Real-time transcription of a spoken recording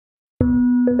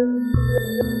Welcome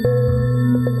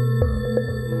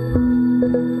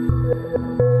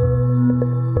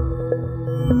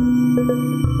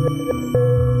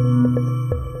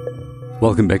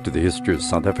back to the History of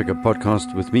South Africa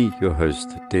podcast with me, your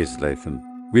host, Des Latham.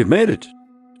 We've made it.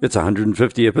 It's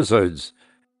 150 episodes,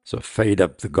 so fade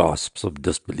up the gasps of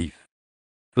disbelief.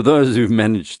 For those who've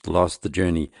managed to last the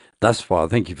journey thus far,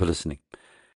 thank you for listening.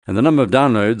 And the number of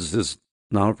downloads is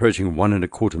now approaching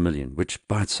 1.25 million, which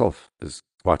by itself is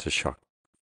quite a shock.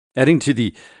 Adding to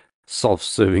the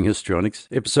self-serving histrionics,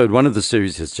 episode 1 of the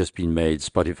series has just been made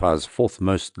Spotify's 4th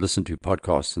most listened to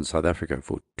podcast in South Africa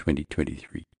for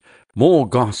 2023. More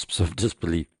gasps of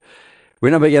disbelief.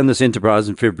 When I began this enterprise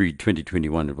in February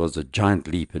 2021, it was a giant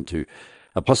leap into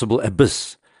a possible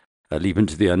abyss, a leap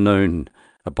into the unknown,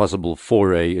 a possible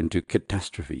foray into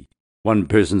catastrophe. One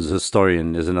person's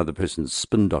historian is another person's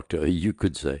spin doctor, you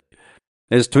could say.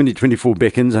 As 2024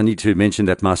 beckons, I need to mention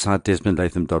that my site,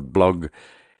 desmondlatham.blog,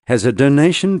 has a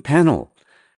donation panel.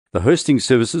 The hosting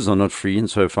services are not free, and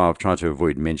so far I've tried to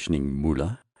avoid mentioning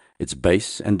moolah. It's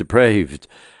base and depraved.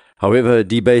 However,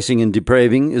 debasing and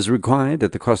depraving is required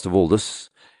at the cost of all this,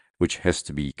 which has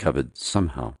to be covered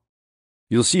somehow.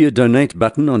 You'll see a donate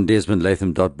button on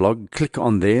desmondlatham.blog. Click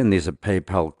on there and there's a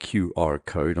PayPal QR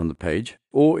code on the page.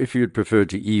 Or if you'd prefer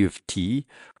to EFT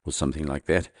or something like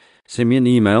that, send me an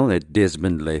email at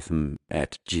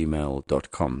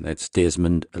desmondlatham@gmail.com. That's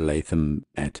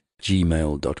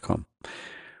desmondlatham@gmail.com.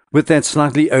 With that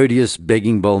slightly odious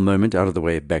begging bowl moment out of the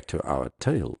way, back to our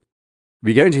tale.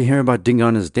 We're going to hear about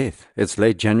Dingana's death. It's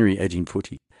late January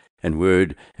 1840, and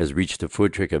word has reached the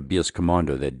Voortrekker Beers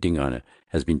commando that Dingana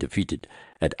has been defeated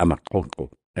at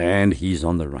Amaxoxo, and he's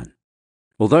on the run.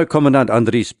 Although Commandant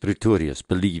Andries Pretorius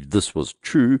believed this was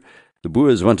true, the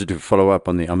Boers wanted to follow up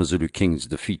on the AmaZulu king's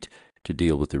defeat to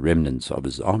deal with the remnants of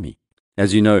his army.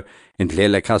 As you know,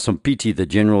 Ndlela Kasompiti, the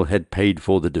general, had paid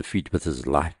for the defeat with his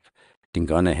life.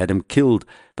 Dingana had him killed,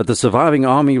 but the surviving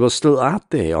army was still out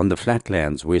there on the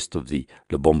flatlands west of the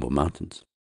Lubombo Mountains.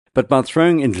 But by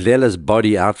throwing Ndlela's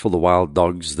body out for the wild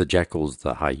dogs, the jackals,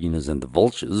 the hyenas, and the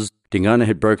vultures, Dingana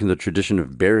had broken the tradition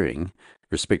of burying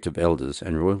respective elders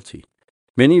and royalty.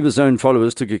 Many of his own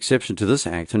followers took exception to this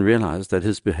act and realized that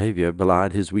his behavior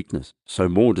belied his weakness, so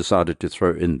more decided to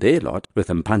throw in their lot with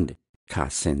Mpande, ka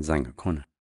senzanga khona.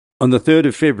 On the 3rd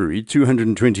of February,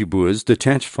 220 Boers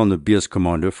detached from the Beers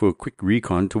Commando for a quick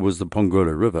recon towards the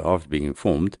Pongola River after being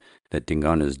informed that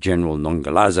Dingana's general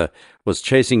Nongalaza was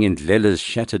chasing Ndlela's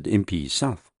shattered impi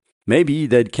south. Maybe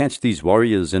they'd catch these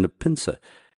warriors in a pincer.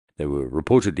 There were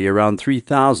reportedly around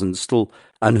 3,000 still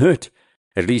unhurt.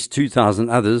 At least 2,000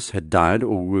 others had died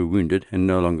or were wounded and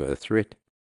no longer a threat.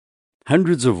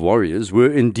 Hundreds of warriors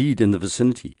were indeed in the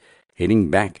vicinity, heading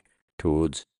back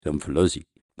towards the Umfolozi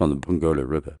from the Pongola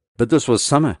River. But this was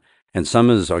summer, and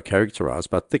summers are characterized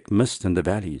by thick mist in the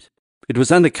valleys. It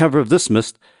was under cover of this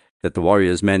mist that the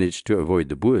warriors managed to avoid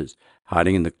the Boers,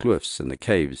 hiding in the cliffs and the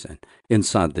caves and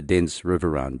inside the dense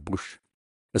riverine bush.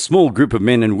 A small group of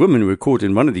men and women were caught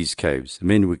in one of these caves. The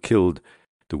men were killed,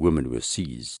 the women were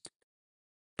seized.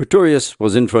 Pretorius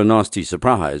was in for a nasty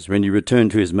surprise when he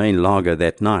returned to his main lager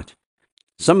that night.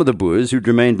 Some of the Boers who'd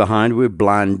remained behind were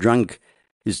blind drunk.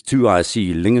 His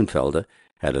 2IC Lingenfelder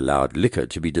had allowed liquor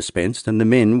to be dispensed, and the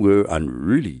men were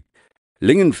unruly.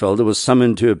 Lingenfelder was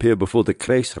summoned to appear before the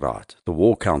Kreisraad, the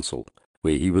war council,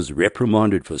 where he was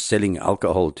reprimanded for selling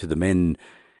alcohol to the men,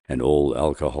 and all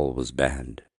alcohol was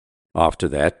banned. After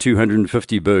that,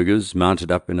 250 burghers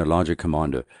mounted up in a larger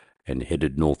commando and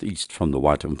headed northeast from the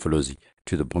White Umfolozi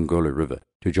to the Pongola River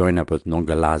to join up with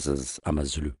Nongalaza's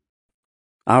AmaZulu.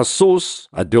 Our source,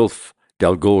 Adolphe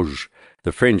Delgauge,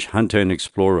 the French hunter and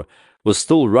explorer, was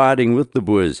still riding with the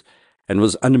Boers and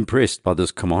was unimpressed by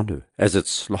this commando as it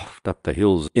sloughed up the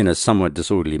hills in a somewhat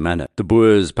disorderly manner, the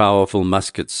Boers' powerful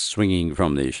muskets swinging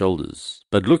from their shoulders.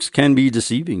 But looks can be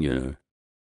deceiving, you know.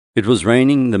 It was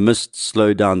raining, the mist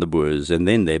slowed down the Boers, and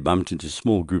then they bumped into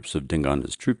small groups of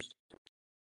Dingana's troops.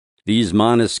 These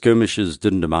minor skirmishes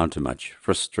didn't amount to much,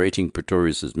 frustrating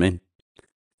Pretorius's men.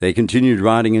 They continued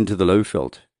riding into the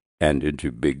Lowveld and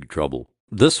into big trouble.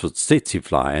 This was tsetse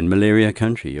fly and malaria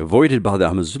country, avoided by the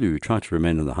AmaZulu who tried to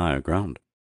remain on the higher ground.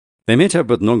 They met up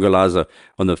with Nongalaza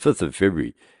on the 5th of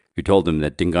February, who told them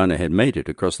that Dingana had made it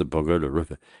across the Pongola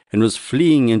River and was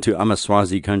fleeing into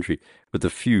AmaSwazi country with a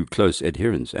few close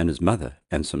adherents and his mother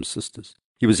and some sisters.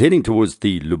 He was heading towards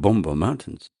the Lubombo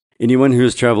Mountains. Anyone who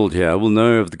has travelled here will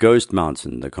know of the Ghost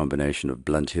Mountain, the combination of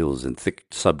blunt hills and thick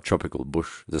subtropical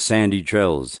bush, the sandy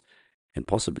trails, and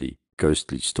possibly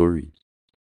ghostly stories.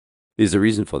 There's a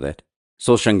reason for that.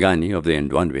 Soshangani of the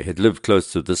Ndwandwe had lived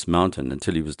close to this mountain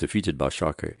until he was defeated by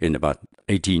Shaka in about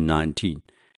 1819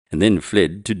 and then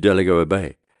fled to Delagoa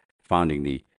Bay, founding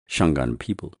the Shangaan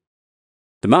people.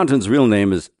 The mountain's real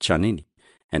name is Chanini,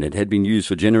 and it had been used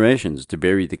for generations to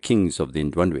bury the kings of the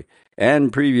Ndwandwe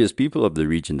and previous people of the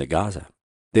region, the Gaza.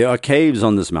 There are caves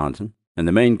on this mountain, and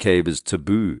the main cave is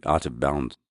taboo, out of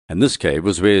bounds. And this cave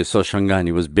was where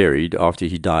Soshanghani was buried after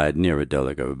he died near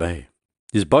Delagoa Bay.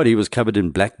 His body was covered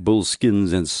in black bull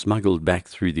skins and smuggled back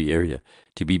through the area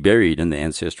to be buried in the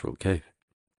ancestral cave.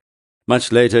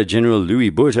 Much later, General Louis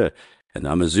Botha and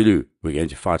the Amazulu were going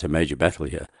to fight a major battle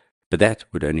here, but that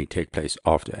would only take place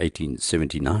after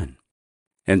 1879.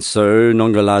 And so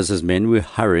Nongalaza's men were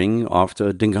hurrying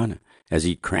after Dingana as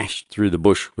he crashed through the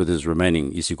bush with his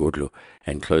remaining isigodlo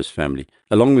and close family,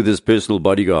 along with his personal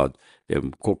bodyguard,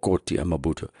 Mkokoti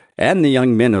Amabuto, and the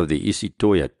young men of the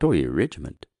toyi-toyi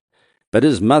regiment. But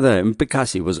his mother,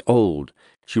 Mpekasi, was old.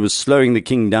 She was slowing the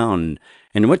king down,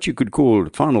 and what you could call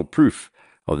final proof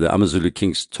of the Amazulu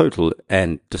king's total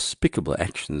and despicable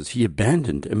actions, he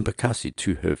abandoned Mpekasi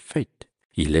to her fate.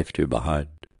 He left her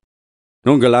behind.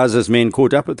 Nongalaza's men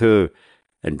caught up with her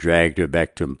and dragged her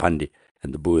back to Mpande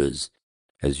and the Boers,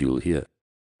 as you'll hear.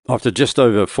 After just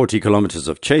over 40 kilometers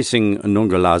of chasing,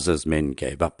 Nongalaza's men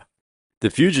gave up. The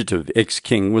fugitive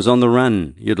ex-king was on the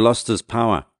run. He had lost his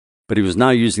power, but he was now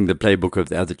using the playbook of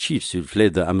the other chiefs who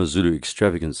fled the Amazulu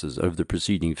extravagances over the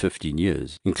preceding 15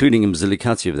 years, including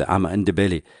Mzilikazi of the Ama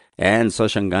Ndebele and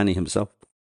Soshanghani himself.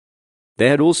 They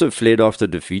had also fled after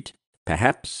defeat.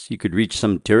 Perhaps he could reach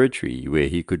some territory where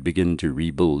he could begin to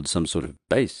rebuild some sort of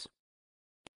base.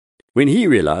 When he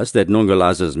realized that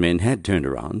Nongalaza's men had turned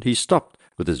around, he stopped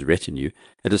with his retinue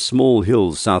at a small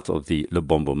hill south of the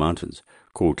Lubombo Mountains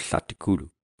called Tlatikulu.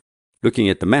 Looking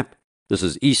at the map, this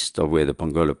is east of where the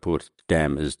Pongola Port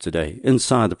Dam is today,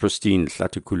 inside the pristine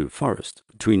Tlatikulu forest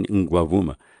between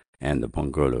Ngwavuma and the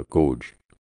Pongola Gorge.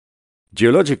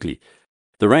 Geologically,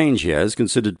 the range here is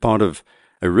considered part of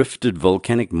a rifted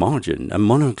volcanic margin, a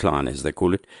monocline as they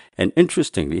call it, and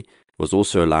interestingly was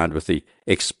also aligned with the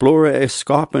Explorer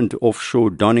escarpment offshore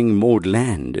Donning moored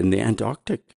land in the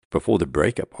Antarctic before the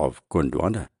breakup of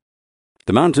Gondwana.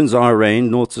 The mountains are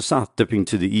arranged north to south, dipping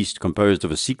to the east, composed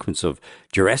of a sequence of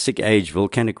Jurassic Age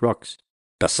volcanic rocks,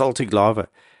 basaltic lava,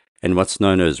 and what's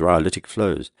known as rhyolitic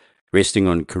flows, resting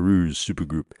on Karoo's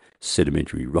supergroup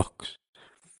sedimentary rocks.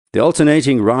 The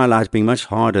alternating rhyolite being much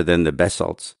harder than the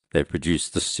basalts, they produce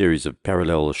this series of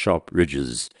parallel sharp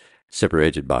ridges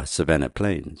separated by savanna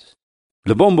plains.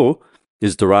 Lubombo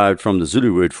is derived from the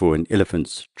Zulu word for an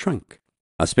elephant's trunk.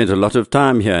 I spent a lot of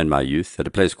time here in my youth at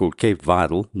a place called Cape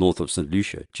Vidal, north of St.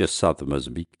 Lucia, just south of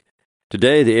Mozambique.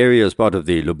 Today, the area is part of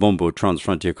the Lubombo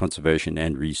Transfrontier Conservation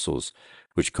and Resource,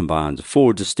 which combines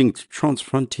 4 distinct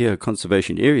transfrontier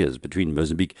conservation areas between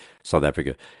Mozambique, South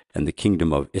Africa, and the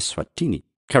Kingdom of Eswatini,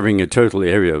 covering a total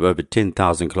area of over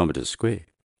 10,000 kilometers square.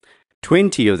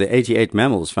 20 of the 88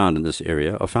 mammals found in this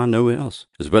area are found nowhere else,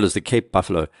 as well as the Cape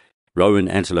buffalo, rowan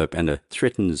antelope, and a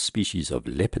threatened species of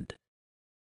leopard.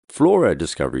 Flora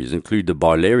discoveries include the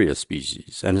Barlaria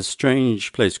species and a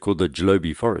strange place called the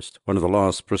Jalobi Forest, one of the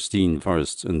last pristine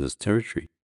forests in this territory.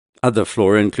 Other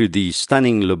flora include the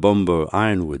stunning Lubombo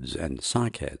ironwoods and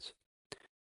cycads.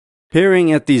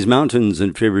 Peering at these mountains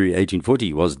in February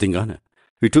 1840 was Dingana,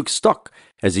 who took stock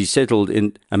as he settled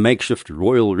in a makeshift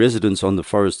royal residence on the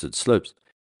forested slopes.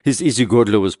 His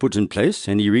isigodlo was put in place,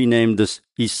 and he renamed this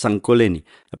Isankoleni,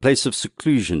 a place of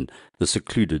seclusion, the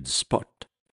secluded spot.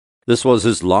 This was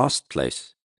his last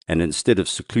place, and instead of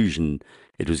seclusion,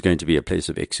 it was going to be a place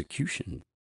of execution.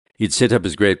 He'd set up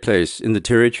his great place in the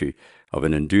territory of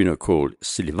an Nduna called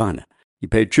Silivana. He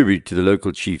paid tribute to the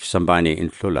local chief Sambane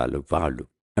Intlola Luvalu,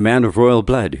 a man of royal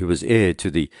blood who was heir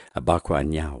to the Abakwa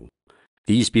Nyao.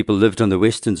 These people lived on the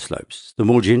western slopes, the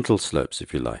more gentle slopes,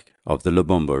 if you like, of the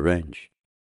Lubombo range.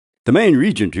 The main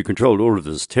regent who controlled all of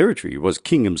this territory was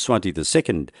King Mswati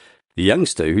II, the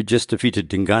youngster who just defeated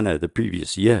Dingana the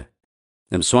previous year.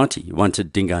 Mswati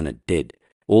wanted Dingana dead,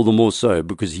 all the more so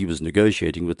because he was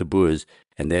negotiating with the Boers,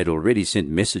 and they had already sent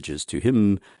messages to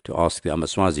him to ask the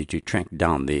Amaswazi to track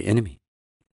down their enemy.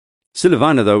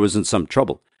 Silivana, though, was in some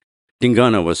trouble.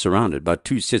 Dingana was surrounded by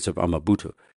 2 sets of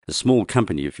Amabuto, a small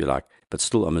company, if you like, but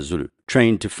still Amazulu,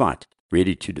 trained to fight,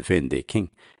 ready to defend their king.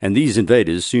 And these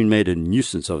invaders soon made a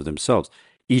nuisance of themselves,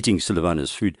 eating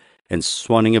Silivana's food and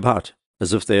swanning about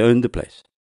as if they owned the place.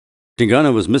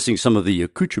 Dingana was missing some of the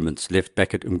accoutrements left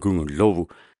back at Mgungundlovu,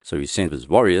 so he sent his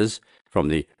warriors from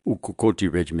the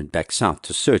Ukukoti regiment back south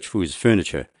to search for his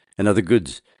furniture and other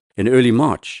goods. In early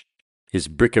March, his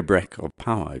bric-a-brac of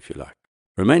power, if you like.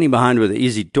 Remaining behind were the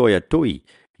toyi-toyi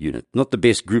unit, not the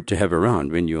best group to have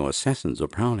around when your assassins are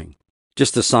prowling.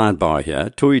 Just a sidebar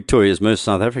here, toyi-toyi, as most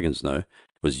South Africans know,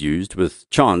 was used, with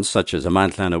chants such as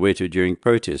Amandla Wetu during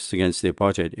protests against the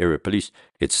apartheid-era police.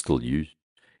 It's still used.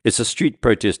 It's a street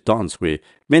protest dance where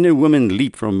men and women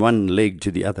leap from one leg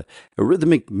to the other, a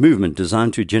rhythmic movement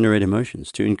designed to generate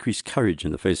emotions, to increase courage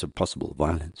in the face of possible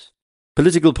violence.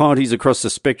 Political parties across the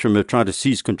spectrum have tried to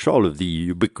seize control of the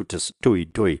ubiquitous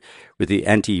toyi-toyi, with the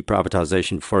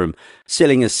Anti-Privatization Forum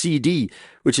selling a CD,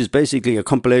 which is basically a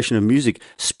compilation of music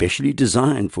specially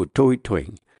designed for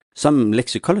toyi-toying. Some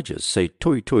lexicologists say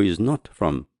toyi-toyi is not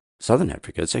from Southern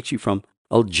Africa, it's actually from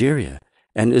Algeria,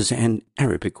 and is an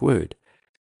Arabic word.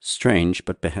 Strange,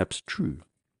 but perhaps true.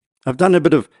 I've done a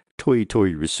bit of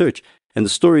toyi-toyi research, and the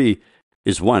story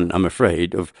is one, I'm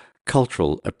afraid, of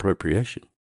cultural appropriation.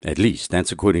 At least,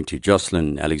 that's according to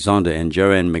Jocelyn Alexander and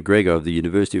Joanne McGregor of the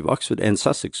University of Oxford and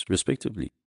Sussex,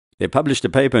 respectively. They published a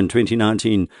paper in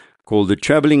 2019 called The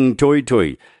Travelling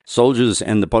Toyi-Toyi, Soldiers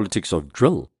and the Politics of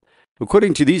Drill.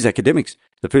 According to these academics,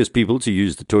 the first people to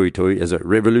use the toyi-toyi as a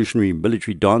revolutionary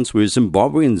military dance were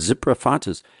Zimbabwean Zipra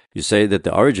fighters, who say that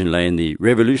the origin lay in the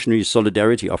revolutionary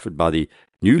solidarity offered by the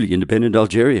newly independent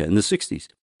Algeria in the 60s.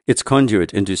 Its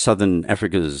conduit into southern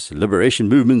Africa's liberation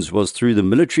movements was through the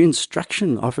military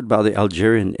instruction offered by the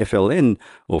Algerian FLN,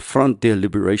 or Front de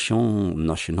Libération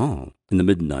Nationale, in the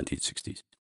mid-1960s.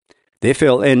 The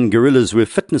FLN guerrillas were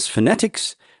fitness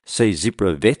fanatics, say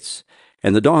Zipra vets,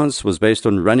 and the dance was based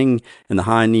on running and the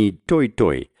high-knee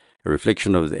toyi-toyi, a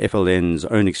reflection of the FLN's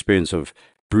own experience of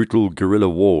brutal guerrilla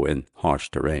war in harsh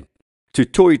terrain. To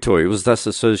toyi-toyi was thus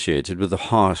associated with the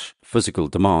harsh physical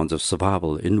demands of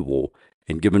survival in war,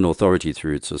 and given authority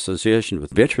through its association with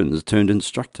veterans turned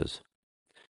instructors.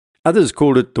 Others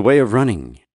called it the way of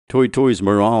running, toyi-toyi's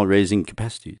morale-raising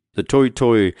capacity, the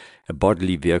toyi-toyi a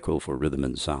bodily vehicle for rhythm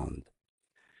and sound.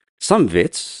 Some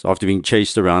vets, after being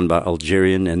chased around by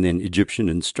Algerian and then Egyptian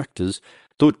instructors,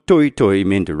 thought toyi-toyi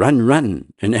meant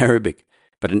run in Arabic,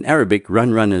 but in Arabic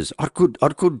run is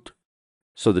arkud,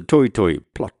 so the toyi-toyi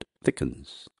plot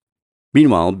thickens.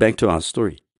 Meanwhile, back to our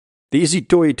story. The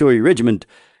toyi-toyi regiment,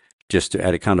 just to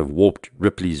add a kind of warped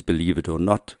Ripley's Believe It or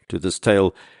Not to this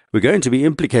tale, were going to be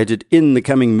implicated in the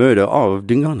coming murder of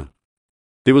Dingana.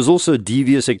 There was also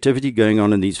devious activity going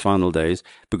on in these final days,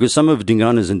 because some of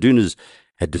Dingana's Indunas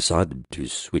had decided to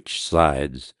switch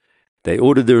sides. They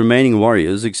ordered the remaining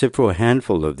warriors, except for a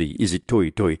handful of the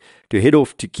toyi-toyi, to head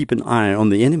off to keep an eye on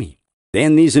the enemy.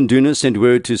 Then these Indunas sent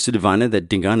word to Silvana that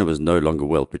Dingana was no longer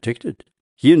well protected.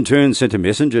 He in turn sent a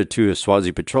messenger to a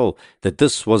Swazi patrol that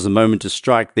this was the moment to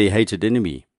strike their hated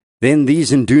enemy. Then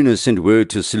these Indunas sent word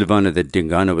to Silvana that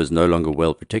Dingana was no longer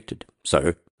well protected.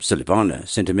 So Silvana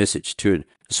sent a message to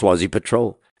a Swazi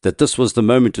patrol that this was the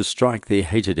moment to strike their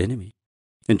hated enemy.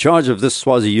 In charge of this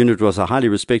Swazi unit was a highly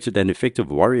respected and effective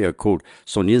warrior called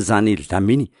Sonyezani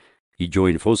Dlamini. He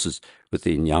joined forces with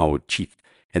the Nyawo chief,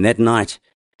 and that night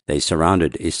they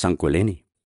surrounded Esankweleni.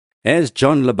 As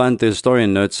John Labant, the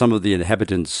historian, notes, some of the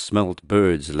inhabitants smelt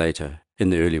birds later in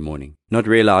the early morning, not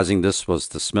realizing this was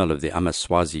the smell of the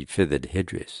Amaswazi feathered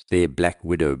headdress, their black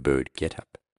widow bird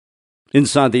get-up.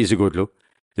 Inside the isigodlo,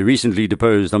 the recently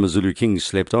deposed Amazulu king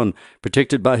slept on,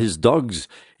 protected by his dogs,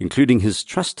 including his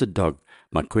trusted dog,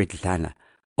 Makwetlana,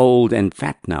 old and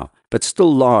fat now, but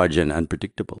still large and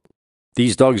unpredictable.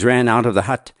 These dogs ran out of the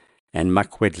hut, and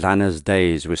Makwetlana's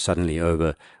days were suddenly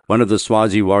over. One of the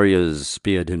Swazi warriors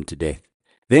speared him to death.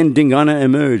 Then Dingana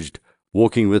emerged,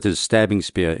 walking with his stabbing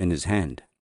spear in his hand.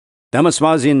 The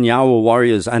Amaswazi and Nyawo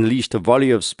warriors unleashed a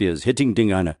volley of spears, hitting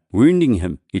Dingana, wounding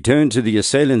him. He turned to the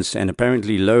assailants and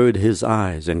apparently lowered his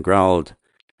eyes and growled,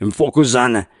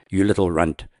 "Mfokuzana, you little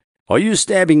runt. Are you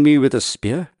stabbing me with a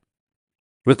spear?"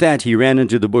 With that, he ran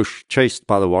into the bush, chased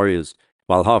by the warriors,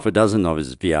 while half a dozen of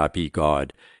his VIP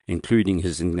guard, including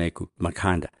his Nneku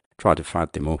Makanda, tried to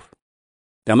fight them off.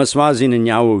 The Amaswazi and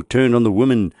Nyawo turned on the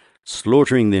women,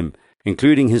 slaughtering them,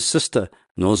 including his sister,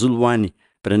 Nozulwani,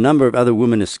 but a number of other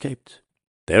women escaped.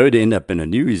 They would end up in a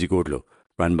new isigodlo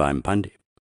run by Mpande.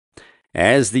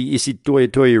 As the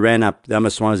toyi-toyi ran up, the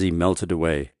Amaswazi melted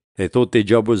away. They thought their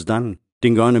job was done.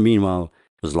 Dingana, meanwhile,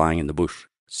 was lying in the bush,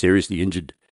 seriously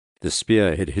injured. The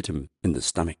spear had hit him in the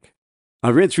stomach.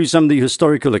 I've read through some of the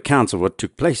historical accounts of what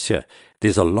took place here.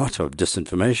 There's a lot of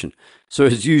disinformation. So,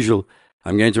 as usual,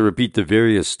 I'm going to repeat the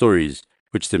various stories,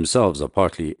 which themselves are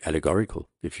partly allegorical,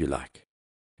 if you like.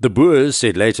 The Boers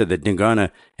said later that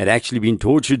Dingana had actually been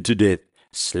tortured to death,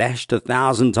 slashed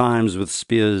 1,000 times with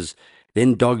spears,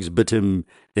 then dogs bit him,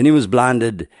 then he was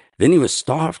blinded, then he was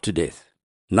starved to death.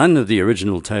 None of the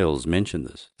original tales mention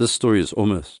this. This story is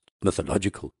almost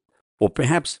mythological, or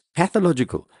perhaps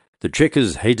pathological. The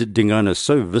trekkers hated Dingana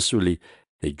so viscerally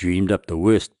they dreamed up the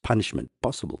worst punishment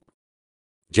possible.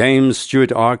 James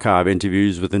Stewart archive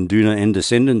interviews with Nduna and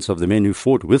descendants of the men who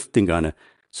fought with Dingana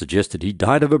suggested he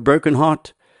died of a broken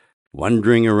heart,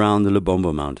 wandering around the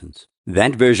Lubombo Mountains.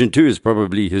 That version too is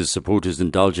probably his supporters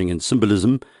indulging in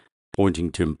symbolism, pointing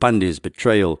to Mpande's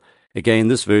betrayal. Again,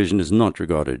 this version is not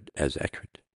regarded as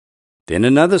accurate. Then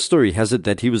another story has it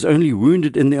that he was only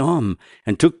wounded in the arm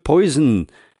and took poison.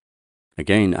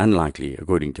 Again, unlikely,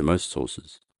 according to most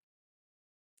sources.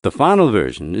 The final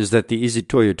version is that the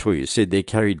toyi-toyi said they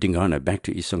carried Dingana back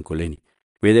to Isankoleni,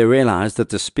 where they realized that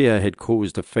the spear had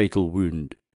caused a fatal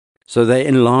wound. So they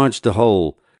enlarged the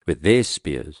hole with their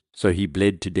spears, so he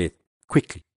bled to death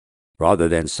quickly, rather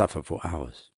than suffer for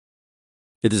hours.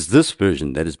 It is this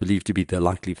version that is believed to be the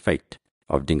likely fate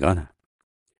of Dingana.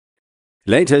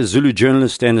 Later, Zulu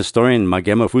journalist and historian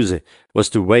Magema Fuze was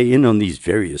to weigh in on these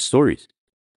various stories.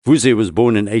 Fuze was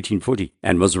born in 1840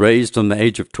 and was raised from the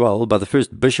age of 12 by the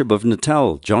first Bishop of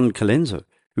Natal, John Kalenzo,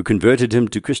 who converted him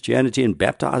to Christianity and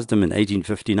baptized him in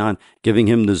 1859, giving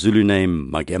him the Zulu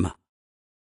name Magema.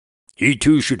 He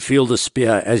too should feel the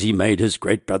spear as he made his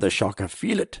great brother Shaka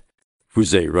feel it,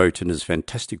 Fuze wrote in his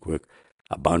fantastic work,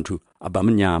 Abantu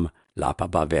Abamnyam Lapa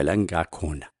Bavelanga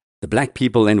Kona, the black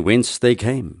people and whence they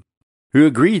came, who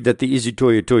agreed that the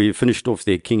toyi-toyi finished off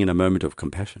their king in a moment of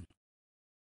compassion.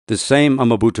 The same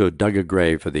Amabuto dug a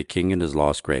grave for their king in his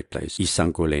last great place,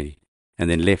 Isankoleni, and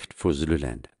then left for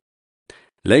Zululand.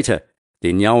 Later,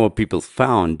 the Nyawa people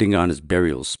found Dingana's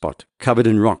burial spot, covered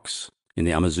in rocks in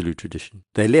the Amazulu tradition.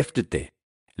 They left it there,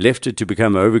 left it to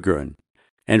become overgrown,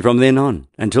 and from then on,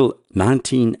 until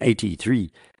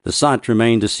 1983, the site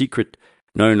remained a secret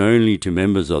known only to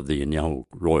members of the Nyawa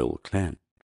royal clan.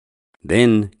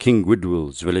 Then King Goodwill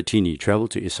Zwelithini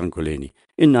travelled to Isankoleni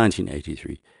in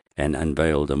 1983 and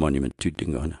unveiled a monument to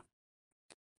Dingana.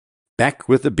 Back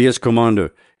with the Beers Commando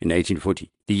in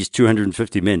 1840, these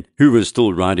 250 men, who were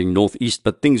still riding northeast,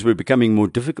 but things were becoming more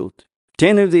difficult.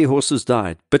 10 of their horses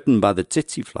died, bitten by the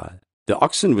tsetse fly. The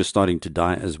oxen were starting to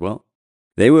die as well.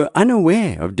 They were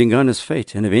unaware of Dingana's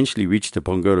fate and eventually reached the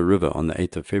Pongola River on the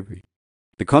 8th of February.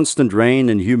 The constant rain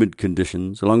and humid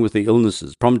conditions, along with the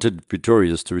illnesses, prompted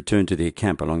Pretorius to return to their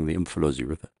camp along the Umfolozi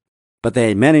River. But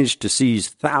they managed to seize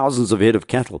thousands of head of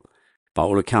cattle, by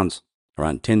all accounts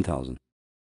around 10,000.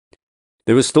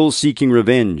 They were still seeking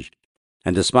revenge,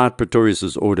 and despite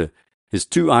Pretorius's order, his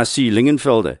 2IC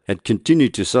Lingenfelder had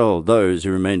continued to sell those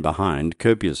who remained behind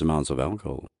copious amounts of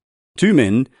alcohol. 2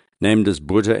 men, named as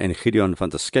Botha and Gideon van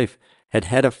der Schyff, had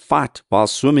had a fight while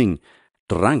swimming,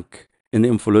 drunk, in the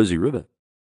Umfolozi River.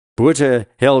 Botha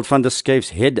held van der Schyff's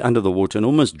head under the water and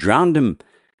almost drowned him.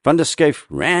 Van der Schyff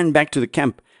ran back to the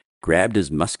camp, grabbed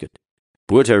his musket.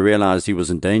 Botha realized he was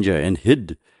in danger and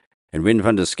hid, and when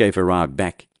van der Schyff arrived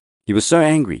back, he was so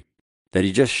angry that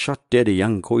he just shot dead a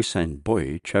young Khoisan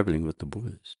boy travelling with the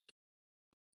Boers.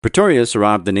 Pretorius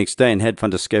arrived the next day and had van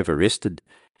der Schyff arrested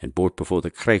and brought before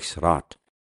the Krijgsraad,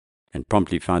 and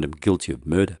promptly found him guilty of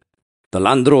murder. The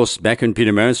Landros back in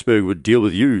Pietermaritzburg would deal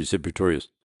with you, said Pretorius,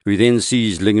 who then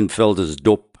seized Lingenfelder's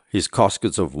dop, his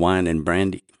caskets of wine and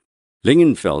brandy.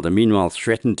 Lingenfelder, meanwhile,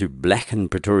 threatened to blacken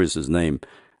Pretorius's name,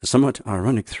 a somewhat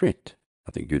ironic threat,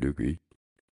 I think you'd agree.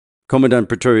 Commandant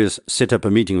Pretorius set up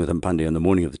a meeting with Mpande on the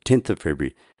morning of the 10th of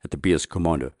February at the Beers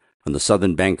Commando on the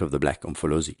southern bank of the Black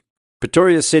Umfolozi.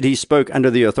 Pretorius said he spoke under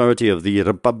the authority of the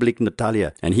Republic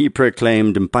Natalia, and he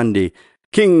proclaimed Mpande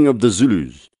King of the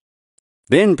Zulus.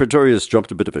 Then Pretorius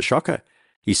dropped a bit of a shocker.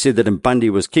 He said that Mpande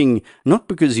was king not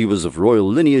because he was of royal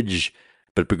lineage,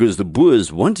 but because the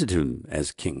Boers wanted him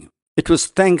as king. It was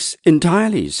thanks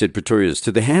entirely, said Pretorius,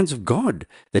 to the hands of God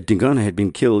that Dingana had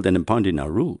been killed and Mpande now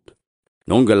ruled.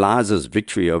 Nongalaza's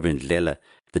victory over Ndlela,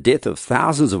 the death of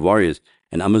thousands of warriors,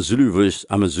 and Amazulu vs.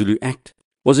 Amazulu Act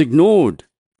was ignored.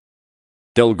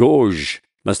 Del Gorge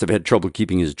must have had trouble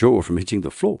keeping his jaw from hitting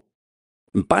the floor.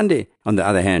 Mpande, on the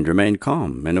other hand, remained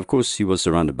calm, and of course he was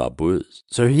surrounded by Boers,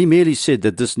 so he merely said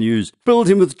that this news filled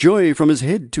him with joy from his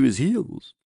head to his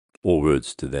heels, or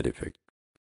words to that effect.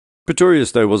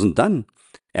 Pretorius, though, wasn't done.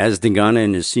 As Dingana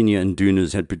and his senior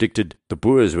Ndunas had predicted, the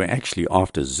Boers were actually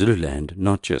after Zululand,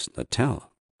 not just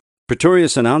Natal.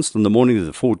 Pretorius announced on the morning of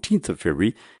the 14th of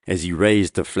February, as he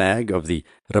raised the flag of the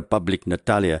Republic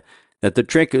Natalia, that the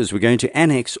trekkers were going to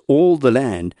annex all the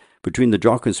land between the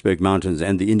Drakensberg Mountains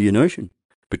and the Indian Ocean.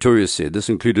 Pretorius said this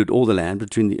included all the land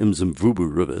between the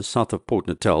Mzimvubu River, south of Port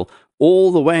Natal,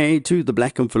 all the way to the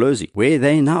Black Umfolozi, where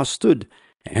they now stood,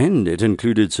 and it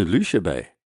included St. Lucia Bay.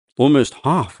 Almost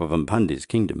half of Mpande's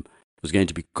kingdom was going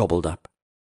to be gobbled up.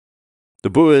 The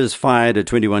Boers fired a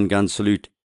 21-gun salute.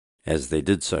 As they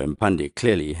did so, Mpande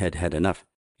clearly had had enough.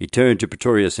 He turned to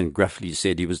Pretorius and gruffly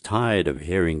said he was tired of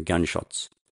hearing gunshots,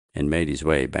 and made his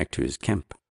way back to his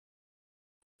camp.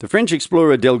 The French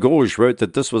explorer Delgauche wrote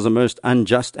that this was a most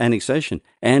unjust annexation,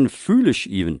 and foolish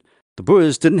even. The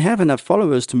Boers didn't have enough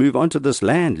followers to move onto this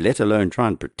land, let alone try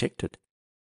and protect it.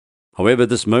 However,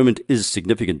 this moment is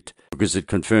significant because it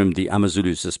confirmed the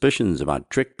Amazulu suspicions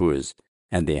about Trek Boers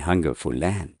and their hunger for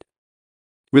land.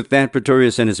 With that,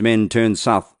 Pretorius and his men turned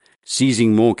south,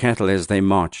 seizing more cattle as they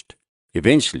marched.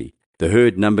 Eventually, the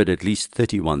herd numbered at least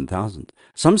 31,000.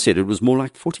 Some said it was more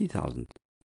like 40,000.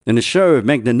 In a show of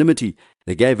magnanimity,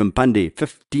 they gave Mpande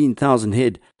 15,000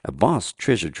 head, a vast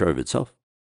treasure trove itself.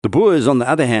 The Boers, on the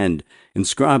other hand,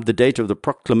 inscribed the date of the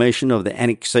proclamation of the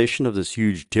annexation of this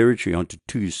huge territory onto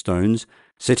 2 stones,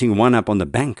 setting one up on the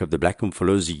bank of the Black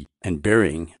Umfolozi and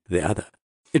burying the other.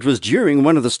 It was during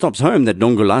one of the stops home that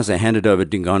Nongolaza handed over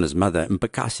Dingana's mother,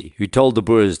 Mpakasi, who told the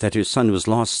Boers that her son was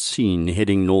last seen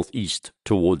heading northeast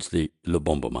towards the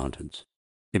Lubombo Mountains.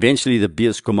 Eventually, the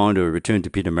Beers commando returned to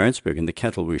Pietermaritzburg and the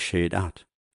cattle were shared out.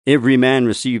 Every man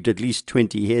received at least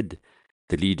 20 head,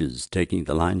 the leaders taking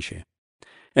the lion's share.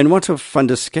 And what of Van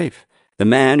der Schyff, the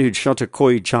man who'd shot a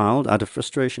Khoi child out of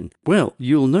frustration? Well,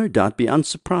 you'll no doubt be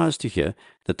unsurprised to hear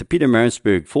that the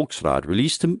Pietermaritzburg Volksraad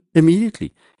released him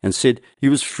immediately and said he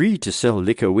was free to sell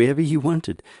liquor wherever he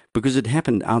wanted because it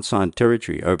happened outside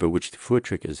territory over which the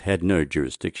Voortrekkers had no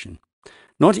jurisdiction.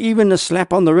 Not even a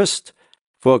slap on the wrist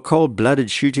for a cold-blooded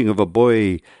shooting of a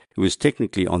boy who was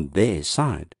technically on their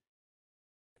side.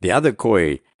 The other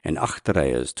Khoi and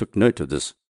Achterrijers took note of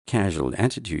this casual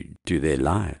attitude to their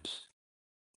lives.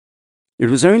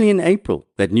 It was only in April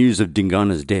that news of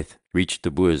Dingana's death reached the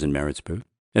Boers in Maritzburg.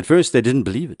 At first they didn't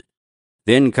believe it.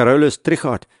 Then Carolus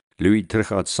Trichard, Louis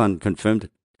Trichard's son, confirmed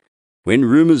it. When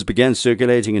rumours began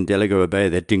circulating in Delagoa Bay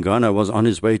that Dingana was on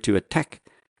his way to attack,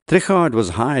 Trichard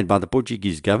was hired by the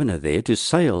Portuguese governor there to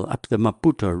sail up the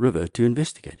Maputo River to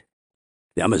investigate.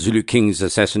 The Amazulu king's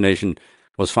assassination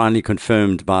was finally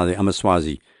confirmed by the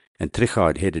Amaswazi, and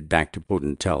Trichard headed back to Port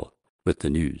Natal with the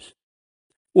news.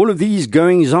 All of these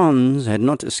goings-ons had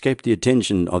not escaped the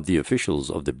attention of the officials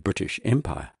of the British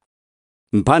Empire.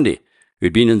 Mpande, who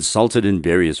had been insulted in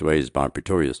various ways by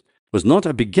Pretorius, was not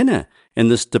a beginner in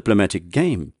this diplomatic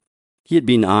game. He had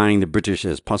been eyeing the British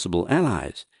as possible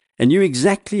allies, and knew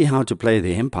exactly how to play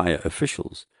the Empire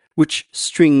officials, which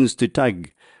strings to tug,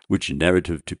 which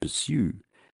narrative to pursue.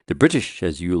 The British,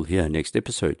 as you'll hear next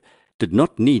episode, did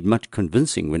not need much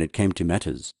convincing when it came to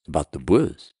matters about the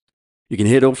Boers. You can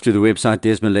head off to the website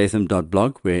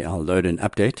desmondlatham.blog, where I'll load an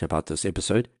update about this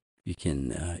episode. You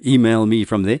can email me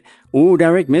from there, or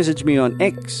direct message me on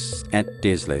X at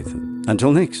deslatham.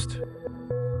 Until next,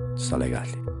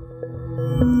 Salegahle.